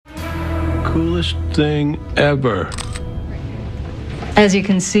coolest thing ever. As you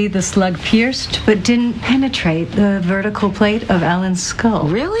can see, the slug pierced but didn't penetrate the vertical plate of Alan's skull.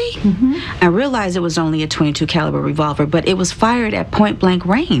 Really? I realized it was only a .22 caliber revolver, but it was fired at point-blank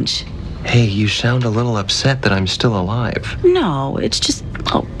range. Hey, you sound a little upset that I'm still alive. No, it's just...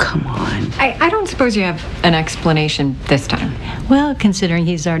 Oh, come on. I don't suppose you have an explanation this time. Well, considering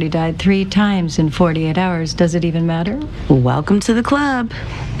he's already died 3 times in 48 hours, does it even matter? Welcome to the club.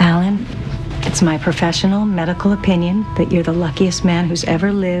 Alan, it's my professional medical opinion that you're the luckiest man who's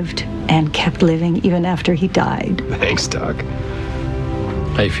ever lived and kept living even after he died. Thanks, Doc.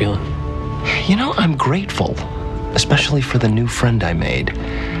 How you feeling? You know, I'm grateful, especially for the new friend I made.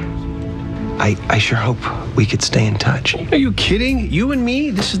 I sure hope we could stay in touch. Are you kidding? You and me?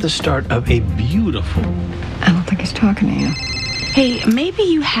 This is the start of a beautiful... I don't think he's talking to you. Hey, maybe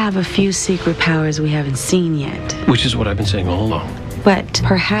you have a few secret powers we haven't seen yet. Which is what I've been saying all along. But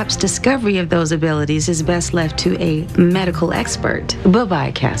perhaps discovery of those abilities is best left to a medical expert.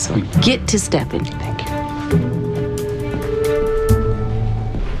 Bye-bye, Castle. Get to stepping. Thank you.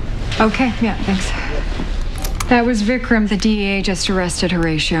 Okay, yeah, thanks. That was Vikram. The DEA just arrested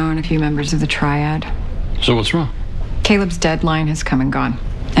Horatio and a few members of the Triad. So what's wrong? Caleb's deadline has come and gone.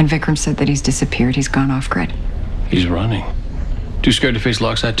 And Vikram said that he's disappeared. He's gone off-grid. He's running. Too scared to face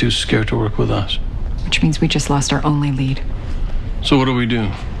Lockside, too scared to work with us. Which means we just lost our only lead. So what do we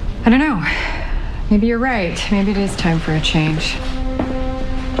do? I don't know. Maybe you're right. Maybe it is time for a change.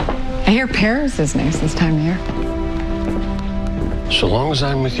 I hear Paris is nice this time of year. So long as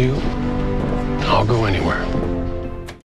I'm with you, I'll go anywhere.